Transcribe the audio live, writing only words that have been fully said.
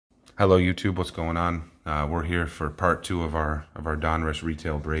Hello YouTube, what's going on? We're here for part 2 of our Donruss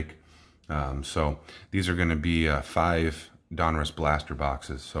retail break. So these are going to be 5 Donruss blaster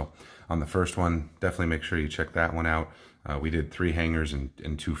boxes. So on the first one, definitely make sure you check that one out. We did 3 hangers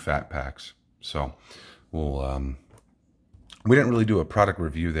and 2 fat packs. So we'll we didn't really do a product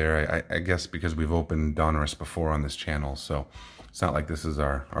review there. I guess because we've opened Donruss before on this channel, so it's not like this is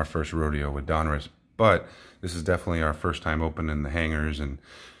our first rodeo with Donruss. But this is definitely our first time opening the hangers and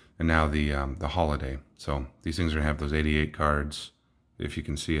now the holiday. So these things are gonna have those 88 cards. If you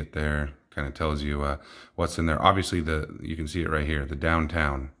can see it there, kind of tells you what's in there. Obviously, you can see it right here, the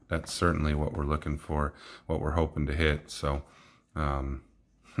downtown. That's certainly what we're looking for, what we're hoping to hit. So we'll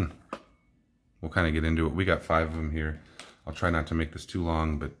kind of get into it. We got 5 of them here. I'll try not to make this too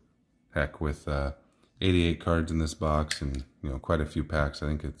long, but heck, with 88 cards in this box and quite a few packs. I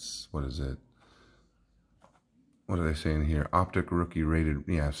think it's, what is it? What are they saying here? Optic rookie rated.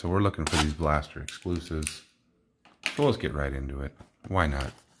 Yeah, so we're looking for these blaster exclusives. So let's get right into it. Why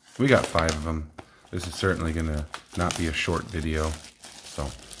not? We got 5 of them. This is certainly going to not be a short video. So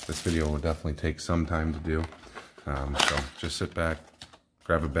this video will definitely take some time to do. So just sit back,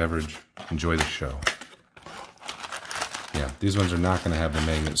 grab a beverage, enjoy the show. Yeah, these ones are not going to have the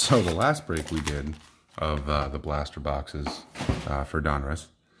magnet. So the last break we did of the blaster boxes for Donruss,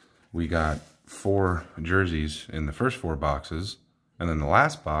 we got 4 jerseys in the first 4 boxes, and then the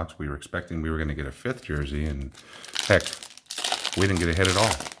last box we were expecting we were going to get a 5th jersey, and heck, we didn't get a hit at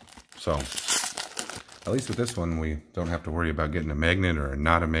all. So at least with this one we don't have to worry about getting a magnet or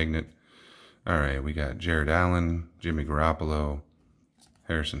not a magnet. All right, we got Jared Allen, Jimmy Garoppolo,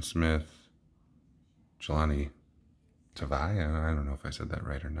 Harrison Smith, Jelani Tavai, I don't know if I said that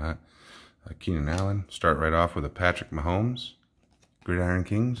right or not, Keenan Allen. Start right off with a Patrick Mahomes, Gridiron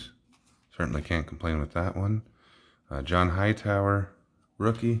Kings. Certainly can't complain with that one. John Hightower,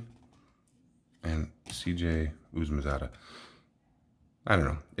 rookie, and CJ Uzmazada. I don't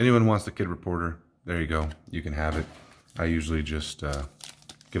know. Anyone wants the Kid Reporter, there you go. You can have it. I usually just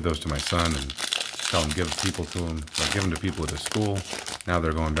give those to my son and tell him give people to him. I give them to people at his school. Now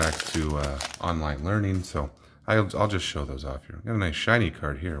they're going back to online learning, so I'll just show those off here. Got a nice shiny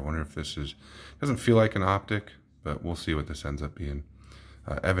card here. I wonder if this is, doesn't feel like an optic, but we'll see what this ends up being.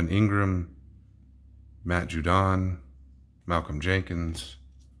 Evan Ingram, Matt Judon, Malcolm Jenkins,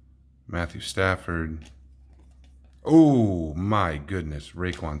 Matthew Stafford. Oh my goodness,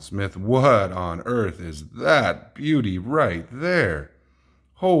 Raekwon Smith. What on earth is that beauty right there?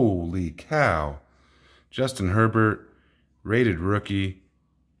 Holy cow. Justin Herbert, rated rookie.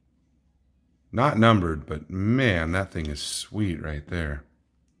 Not numbered, but man, that thing is sweet right there.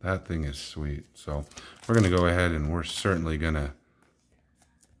 That thing is sweet. So we're going to go ahead and we're certainly going to,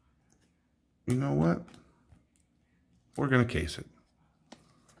 you know what? We're going to case it.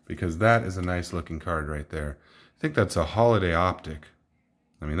 Because that is a nice looking card right there. I think that's a holiday optic.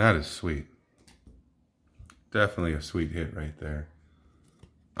 I mean, that is sweet. Definitely a sweet hit right there.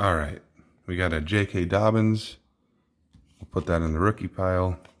 All right. We got a J.K. Dobbins. We'll put that in the rookie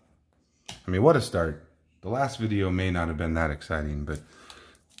pile. I mean, what a start. The last video may not have been that exciting, but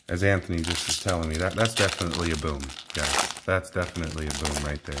as Anthony just was telling me, that's definitely a boom, guys. That's definitely a boom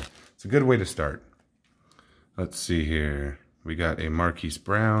right there. It's a good way to start. Let's see here. We got a Marquise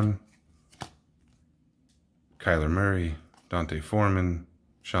Brown, Kyler Murray, Dante Foreman,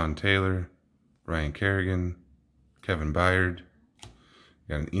 Sean Taylor, Ryan Kerrigan, Kevin Byard.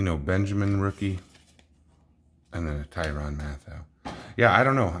 Got an Eno Benjamin rookie, and then a Tyrann Mathieu. Yeah, I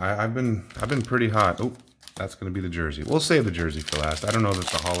don't know. I've been pretty hot. Oh, that's going to be the jersey. We'll save the jersey for last. I don't know that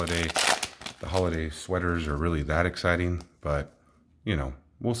the holiday sweaters are really that exciting, but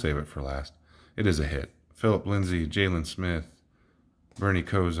we'll save it for last. It is a hit. Phillip Lindsay, Jalen Smith, Bernie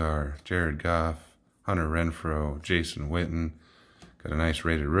Kosar, Jared Goff, Hunter Renfrow, Jason Witten. Got a nice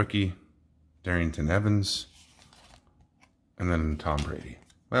rated rookie, Darrington Evans, and then Tom Brady.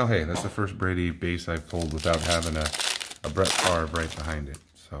 Well, hey, that's the first Brady base I've pulled without having a Brett Favre right behind it.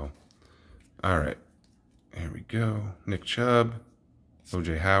 So, all right. Here we go. Nick Chubb,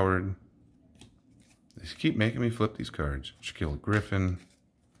 O.J. Howard. They keep making me flip these cards. Shaquille Griffin,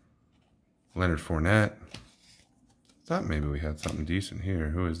 Leonard Fournette. Thought maybe we had something decent here.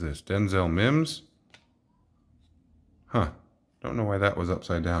 Who is this? Denzel Mims? Huh. Don't know why that was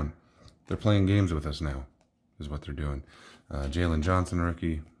upside down. They're playing games with us now, is what they're doing. Jalen Johnson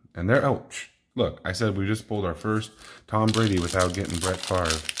rookie. And they're, oh, look, I said we just pulled our first Tom Brady without getting Brett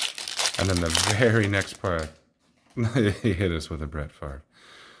Favre. And then the very next part, he hit us with a Brett Favre.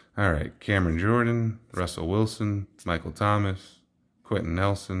 All right, Cameron Jordan, Russell Wilson, Michael Thomas, Quentin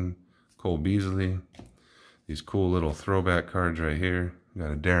Nelson, Cole Beasley. These cool little throwback cards right here. We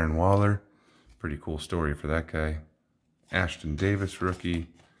got a Darren Waller. Pretty cool story for that guy. Ashton Davis rookie.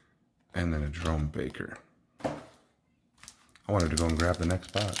 And then a Jerome Baker. I wanted to go and grab the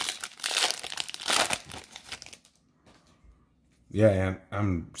next box. Yeah, and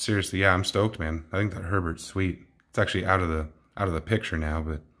I'm seriously, I'm stoked, man. I think that Herbert's sweet. It's actually out of the picture now,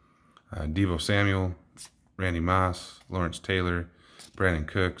 but Devo Samuel, Randy Moss, Lawrence Taylor, Brandon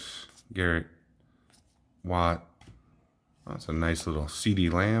Cooks, Garrett Watt. Oh, that's a nice little CD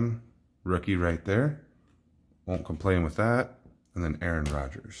Lamb rookie right there. Won't complain with that. And then Aaron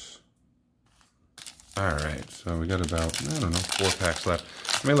Rodgers. All right, so we got about, I don't know, 4 packs left.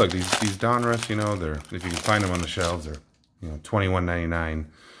 I mean, look, these Donruss, you know, they're, if you can find them on the shelves, they're, you know,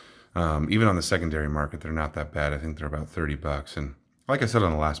 $21.99. Even on the secondary market, they're not that bad. I think they're about 30 bucks. And like I said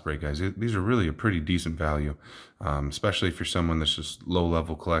on the last break, guys, these are really a pretty decent value, especially if you're someone that's just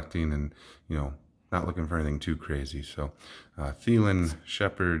low-level collecting and, you know, not looking for anything too crazy. So, Thielen,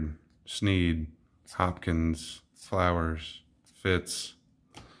 Shepard, Snead, Hopkins, Flowers, Fitz.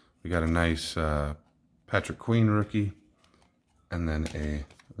 We got a nice Patrick Queen rookie, and then a,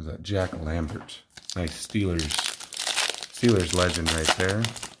 what was that, Jack Lambert. Nice Steelers legend right there.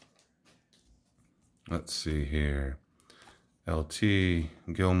 Let's see here. LT,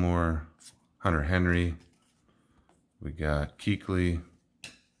 Gilmore, Hunter Henry. We got Kuechly.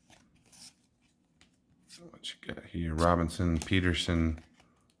 What you got here? Robinson, Peterson.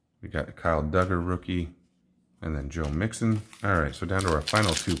 We got a Kyle Duggar rookie. And then Joe Mixon. All right, so down to our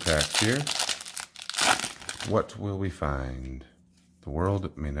final 2 packs here. What will we find? The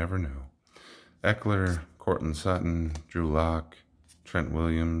world may never know. Eckler, Cortland Sutton, Drew Lock, Trent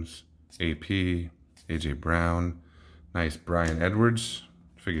Williams, AP, AJ Brown. Nice Brian Edwards.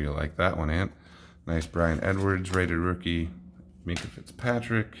 Figure you like that one, Ant. Nice Brian Edwards, rated rookie. Minka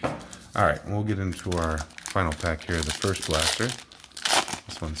Fitzpatrick. All right, we'll get into our final pack here, the first blaster.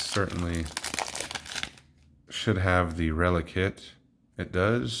 This one certainly should have the relic hit. It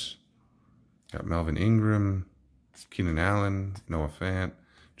does. Got Melvin Ingram, Keenan Allen, Noah Fant,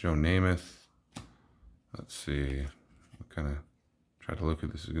 Joe Namath. Let's see. What kind of, try to look who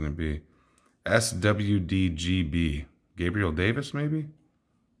this is going to be. SWDGB. Gabriel Davis, maybe?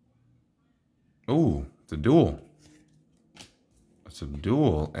 Oh, it's a duel. It's a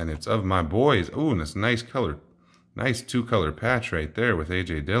duel, and it's of my boys. Oh, and it's nice color. Nice 2-color patch right there with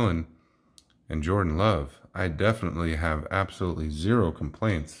A.J. Dillon and Jordan Love. I definitely have absolutely 0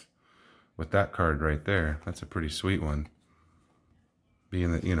 complaints with that card right there. That's a pretty sweet one.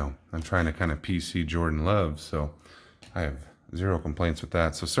 Being that, you know, I'm trying to kind of PC Jordan Love, so I have 0 complaints with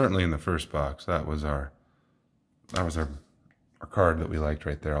that. So certainly in the first box, that was our card that we liked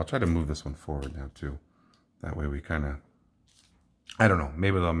right there. I'll try to move this one forward now too. That way we kind of, I don't know,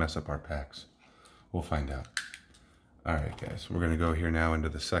 maybe they'll mess up our packs. We'll find out. All right, guys, we're going to go here now into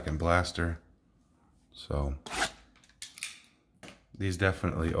the second blaster. So these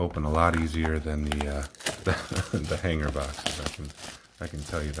definitely open a lot easier than the the hanger boxes. I can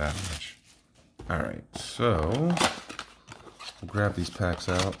tell you that much. All right, so we'll grab these packs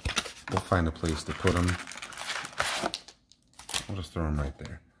out. We'll find a place to put them. We'll just throw them right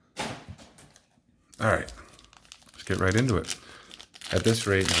there. All right, let's get right into it. At this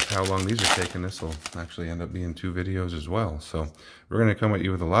rate, with how long these are taking, this will actually end up being 2 videos as well. So we're going to come at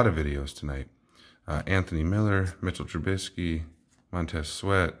you with a lot of videos tonight. Anthony Miller, Mitchell Trubisky, Montez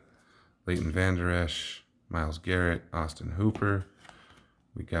Sweat, Leighton Vander Esch, Myles Garrett, Austin Hooper.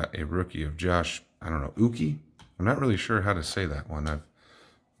 We got a rookie of Josh, I don't know, Uki? I'm not really sure how to say that one. I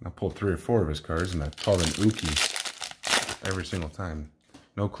pulled 3 or 4 of his cards, and I've called him Uki every single time.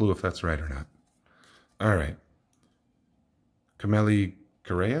 No clue if that's right or not. All right. Kameli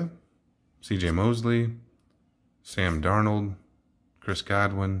Correa, CJ Mosley, Sam Darnold, Chris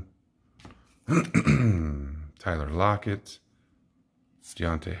Godwin, Tyler Lockett,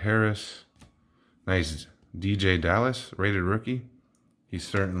 Deontay Harris. Nice DJ Dallas, rated rookie. He's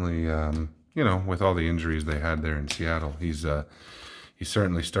certainly, you know, with all the injuries they had there in Seattle, he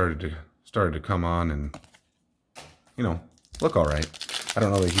certainly started to come on and, you know, look all right. I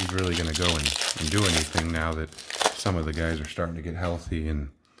don't know that he's really going to go and do anything now that some of the guys are starting to get healthy, and,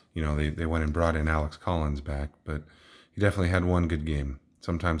 you know, they went and brought in Alex Collins back, but he definitely had one good game.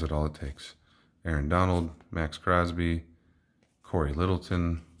 Sometimes that's all it takes. Aaron Donald, Max Crosby, Corey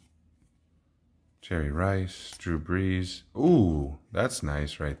Littleton, Jerry Rice, Drew Brees. Ooh, that's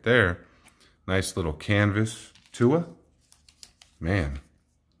nice right there. Nice little canvas. Tua. Man,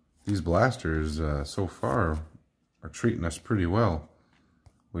 these blasters so far are treating us pretty well.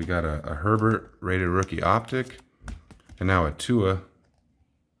 We got a Herbert rated rookie optic, and now a Tua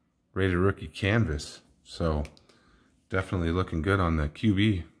rated rookie canvas. So definitely looking good on the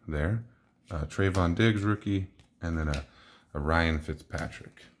QB there. Trayvon Diggs rookie, and then a Ryan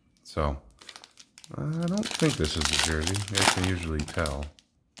Fitzpatrick. So I don't think this is a jersey. You can usually tell.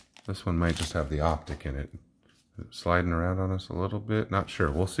 This one might just have the optic in it. Sliding around on us a little bit. Not sure.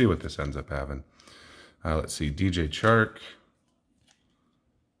 We'll see what this ends up having. Let's see. DJ Chark,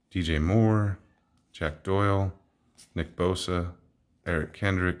 DJ Moore, Jack Doyle, Nick Bosa, Eric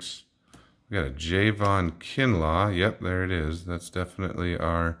Kendricks. We got a Javon Kinlaw. Yep, there it is. That's definitely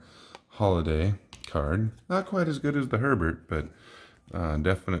our holiday card. Not quite as good as the Herbert, but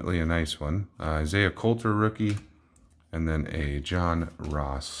definitely a nice one. Isaiah Coulter rookie, and then a John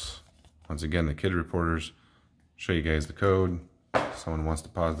Ross. Once again, the kid reporters show you guys the code. If someone wants to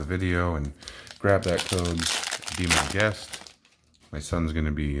pause the video and grab that code, be my guest. My son's going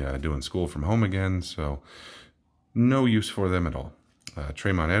to be doing school from home again, so no use for them at all.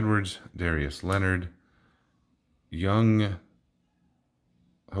 Tremont Edwards, Darius Leonard, Young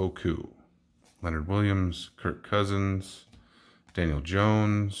Hoku, Leonard Williams, Kirk Cousins, Daniel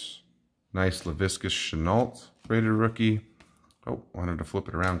Jones, nice Laviscus Chenault, rated rookie. Oh, wanted to flip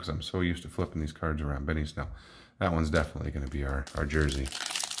it around because I'm so used to flipping these cards around. Benny Snell. That one's definitely going to be our jersey.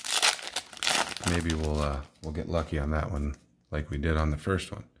 Maybe we'll get lucky on that one like we did on the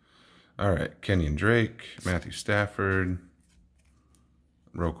first one. All right, Kenyon Drake, Matthew Stafford,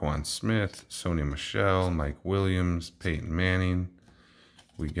 Roquan Smith, Sony Michel, Mike Williams, Peyton Manning.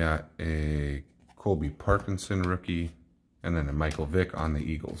 We got a Colby Parkinson rookie, and then a Michael Vick on the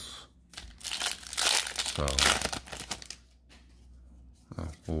Eagles. So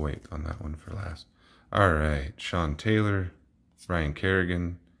we'll wait on that one for last. All right, Sean Taylor, Ryan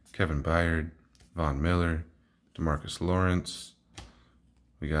Kerrigan, Kevin Byard, Von Miller, DeMarcus Lawrence.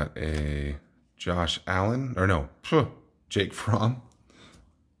 We got a Josh Allen, or no, Jake Fromm,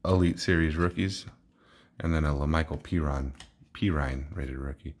 Elite Series rookies, and then a LaMichael Pirine rated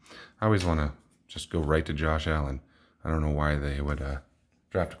rookie. I always want to just go right to Josh Allen. I don't know why they would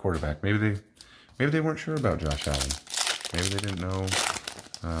draft a quarterback. Maybe they weren't sure about Josh Allen. Maybe they didn't know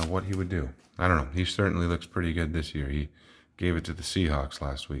what he would do. I don't know. He certainly looks pretty good this year. He gave it to the Seahawks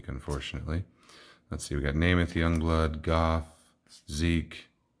last week, unfortunately. Let's see. We got Namath Youngblood, Goff, Zeke,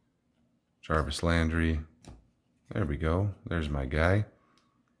 Jarvis Landry. There we go. There's my guy.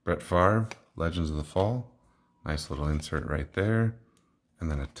 Brett Favre, Legends of the Fall. Nice little insert right there.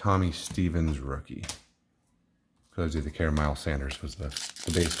 And then a Tommy Stevens rookie. Because of the care, Miles Sanders was the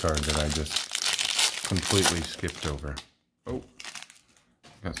base card that I just completely skipped over. Oh,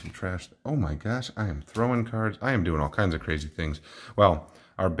 got some trash. Oh my gosh, I am throwing cards. I am doing all kinds of crazy things. Well,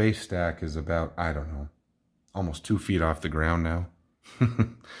 our base stack is about, I don't know, almost 2 feet off the ground now.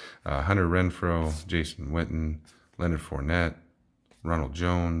 Hunter Renfrow, Jason Witten, Leonard Fournette, Ronald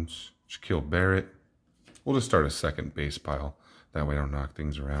Jones, Shaquille Barrett. We'll just start a second base pile. That way I don't knock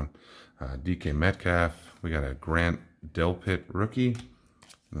things around. DK Metcalf. We got a Grant Delpit rookie.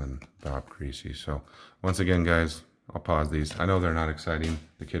 And then Bob Creasy. So once again, guys, I'll pause these. I know they're not exciting,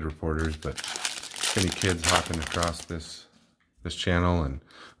 the kid reporters, but if any kids hopping across this channel and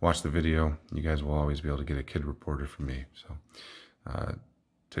watch the video, you guys will always be able to get a kid reporter from me. So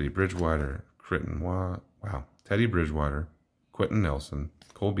Teddy Bridgewater, Teddy Bridgewater, Quentin Nelson,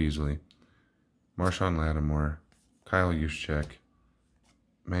 Cole Beasley, Marshawn Lattimore, Kyle Juszczyk,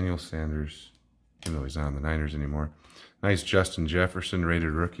 Emmanuel Sanders, even though he's not on the Niners anymore. Nice Justin Jefferson rated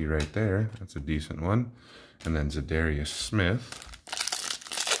rookie right there. That's a decent one. And then Zadarius Smith.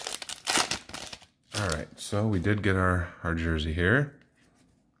 All right, so we did get our jersey here.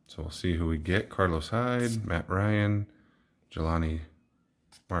 So we'll see who we get. Carlos Hyde, Matt Ryan, Jelani,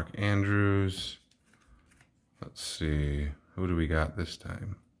 Mark Andrews. Let's see, who do we got this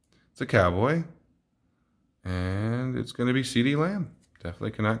time? It's a Cowboy. And it's going to be CeeDee Lamb.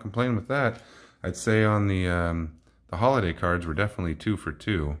 Definitely cannot complain with that. I'd say on the holiday cards, we're definitely 2 for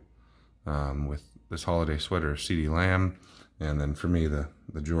 2 with this holiday sweater of CeeDee Lamb. And then for me, the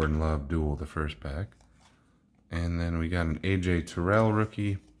Jordan Love duel, the first pack. And then we got an AJ Terrell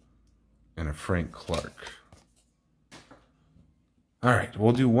rookie and a Frank Clark. All right,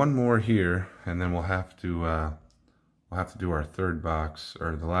 we'll do one more here, and then we'll have to do our third box,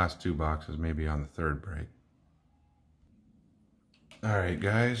 or the last 2 boxes maybe on the third break. All right,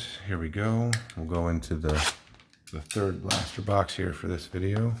 guys, here we go. We'll go into the third blaster box here for this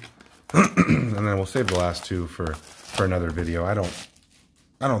video. And then we'll save the last 2 for another video. I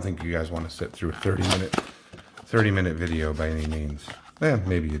don't think you guys want to sit through a 30-minute video by any means.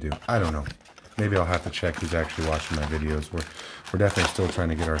 Maybe you do. I don't know. Maybe I'll have to check who's actually watching my videos. We're definitely still trying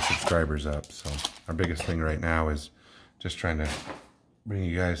to get our subscribers up. So our biggest thing right now is just trying to bring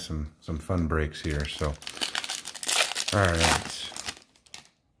you guys some fun breaks here. So All right.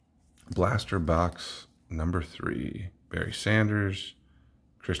 Blaster box number 3. Barry Sanders,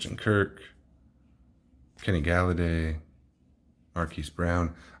 Christian Kirk, Kenny Galladay, Marquise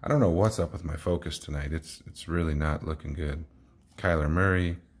Brown. I don't know what's up with my focus tonight. It's really not looking good. Kyler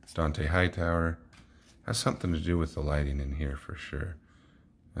Murray, Dante Hightower. Has something to do with the lighting in here for sure.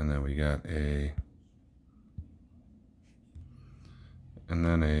 And then we got a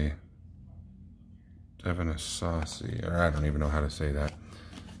Devin Saucy, or I don't even know how to say that.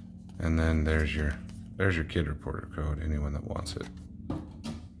 And then there's your kid reporter code, anyone that wants it.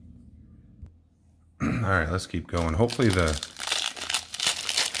 All right, let's keep going. Hopefully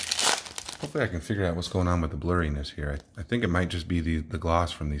I can figure out what's going on with the blurriness here. I think it might just be the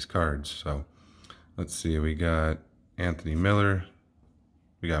gloss from these cards. So let's see, we got Anthony Miller,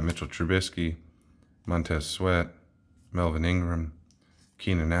 we got Mitchell Trubisky, Montez Sweat, Melvin Ingram,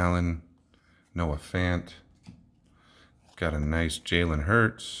 Keenan Allen, Noah Fant. Got a nice Jalen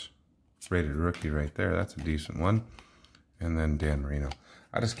Hurts, rated rookie right there. That's a decent one. And then Dan Marino.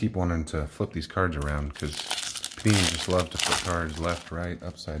 I just keep wanting to flip these cards around because Panini just love to flip cards left, right,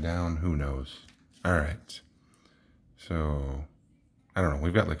 upside down. Who knows? All right. So, I don't know.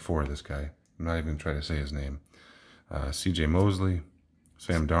 We've got like 4 of this guy. I'm not even going to try to say his name. CJ Mosley,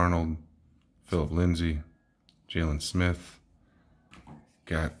 Sam Darnold, Phillip Lindsay, Jalen Smith.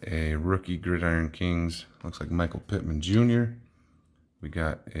 Got a rookie Gridiron Kings. Looks like Michael Pittman Jr. We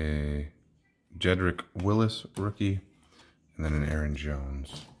got a Jedrick Willis rookie. And then an Aaron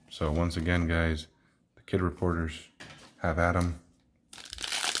Jones. So once again, guys, the kid reporters have at 'em.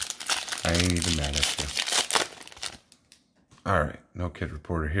 I ain't even mad at you. All right, no kid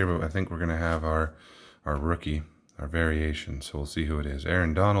reporter here, but I think we're gonna have our rookie, our variation. So we'll see who it is.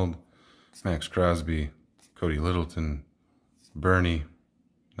 Aaron Donald, Max Crosby, Cody Littleton, Bernie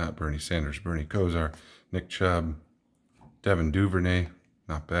Sanders, Bernie Kosar, Nick Chubb, Devin Duvernay,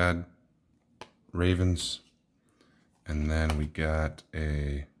 not bad. Ravens. And then we got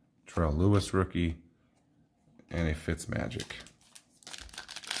a Terrell Lewis rookie and a Fitzmagic.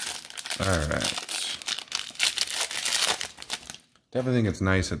 All right. Definitely think it's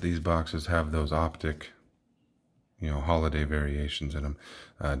nice that these boxes have those optic, holiday variations in them.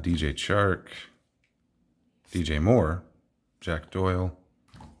 DJ Chark, DJ Moore, Jack Doyle,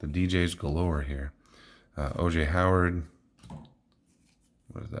 the DJs galore here. OJ Howard,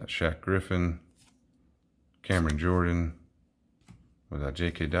 what is that? Shaq Griffin, Cameron Jordan, was that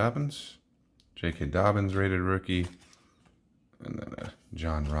J.K. Dobbins? J.K. Dobbins rated rookie. And then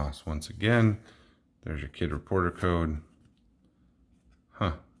John Ross once again. There's your kid reporter code.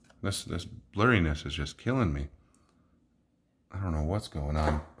 Huh. This blurriness is just killing me. I don't know what's going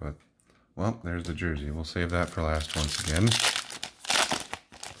on, but, well, there's the jersey. We'll save that for last once again.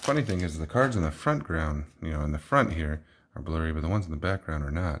 The funny thing is the cards in the front ground, in the front here are blurry, but the ones in the background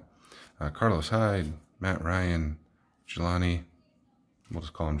are not. Carlos Hyde, Matt Ryan, Jelani, we'll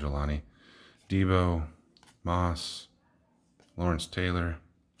just call him Jelani, Debo, Moss, Lawrence Taylor.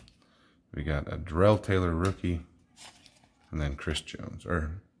 We got a Darrell Taylor rookie, and then Chris Jones,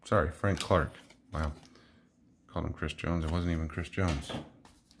 Frank Clark. Wow, called him Chris Jones. It wasn't even Chris Jones.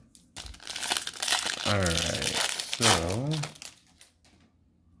 All right, so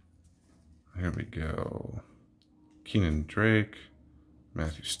here we go. Keenan Drake,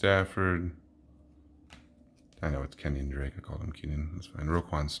 Matthew Stafford. I know it's Kenyon Drake. I called him Keenan. That's fine.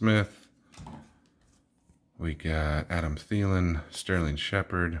 Roquan Smith. We got Adam Thielen, Sterling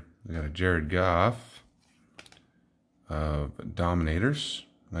Shepard. We got a Jared Goff of Dominators.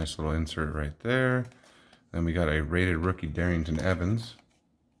 Nice little insert right there. Then we got a rated rookie Darrington Evans.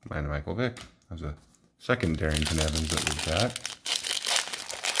 And Michael Vick. That's a second Darrington Evans that we've got.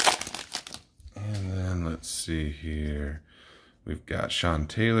 And then let's see here. We've got Sean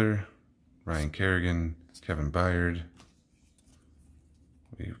Taylor, Ryan Kerrigan, Kevin Byard.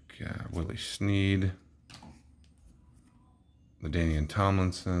 We've got Willie Snead, LaDainian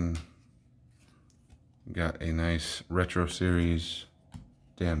Tomlinson. We've got a nice retro series,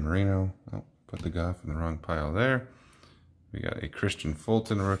 Dan Marino. Oh, put the Goff in the wrong pile there. We got a Christian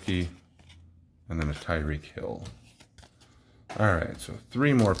Fulton rookie, and then a Tyreek Hill. All right, so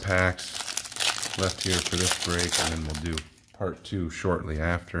 3 more packs left here for this break, and then we'll do part 2 shortly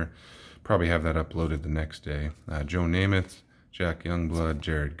after. Probably have that uploaded the next day. Joe Namath, Jack Youngblood,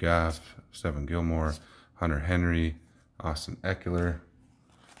 Jared Goff, Stephen Gilmore, Hunter Henry, Austin Eckler.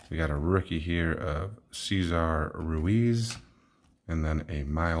 We got a rookie here of Cesar Ruiz, and then a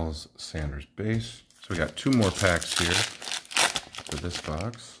Miles Sanders base. So we got 2 more packs here for this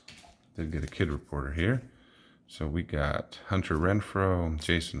box. Did get a kid reporter here. So we got Hunter Renfrow,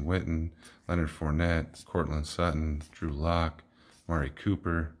 Jason Witten, Leonard Fournette, Cortland Sutton, Drew Lock, Mari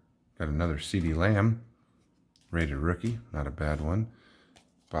Cooper. Got another CeeDee Lamb, rated rookie, not a bad one.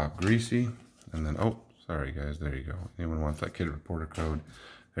 Bob Greasy, and then, oh, sorry guys, there you go. Anyone wants that kid reporter code?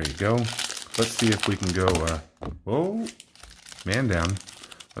 There you go. Let's see if we can go, whoa, man down.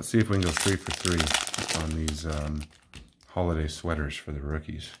 Let's see if we can go 3 for 3 on these holiday sweaters for the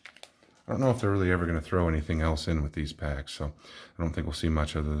rookies. I don't know if they're really ever going to throw anything else in with these packs, so I don't think we'll see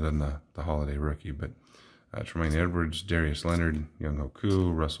much other than the holiday rookie. But Tremaine Edwards, Darius Leonard, Young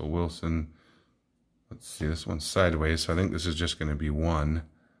Hoku, Russell Wilson. Let's see, this one's sideways, so I think this is just going to be one.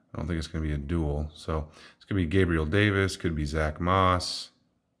 I don't think it's going to be a dual. So it's going to be Gabriel Davis, could be Zach Moss.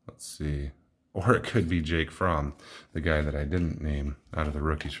 Let's see. Or it could be Jake Fromm, the guy that I didn't name out of the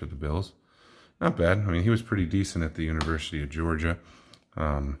rookies for the Bills. Not bad. I mean, he was pretty decent at the University of Georgia.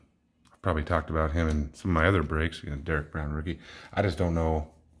 Probably talked about him in some of my other breaks. Derek Brown rookie. I just don't know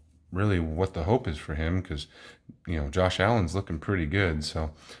really what the hope is for him because, you know, Josh Allen's looking pretty good.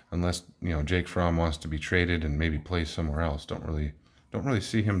 So unless, you know, Jake Fromm wants to be traded and maybe play somewhere else, don't really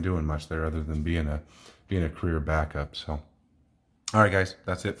see him doing much there other than being a career backup. So, all right, guys,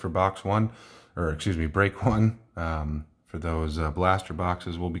 that's it for box one, or excuse me, break one. For those blaster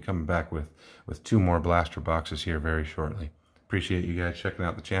boxes, we'll be coming back with 2 more blaster boxes here very shortly. Appreciate you guys checking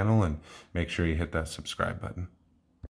out the channel, and make sure you hit that subscribe button.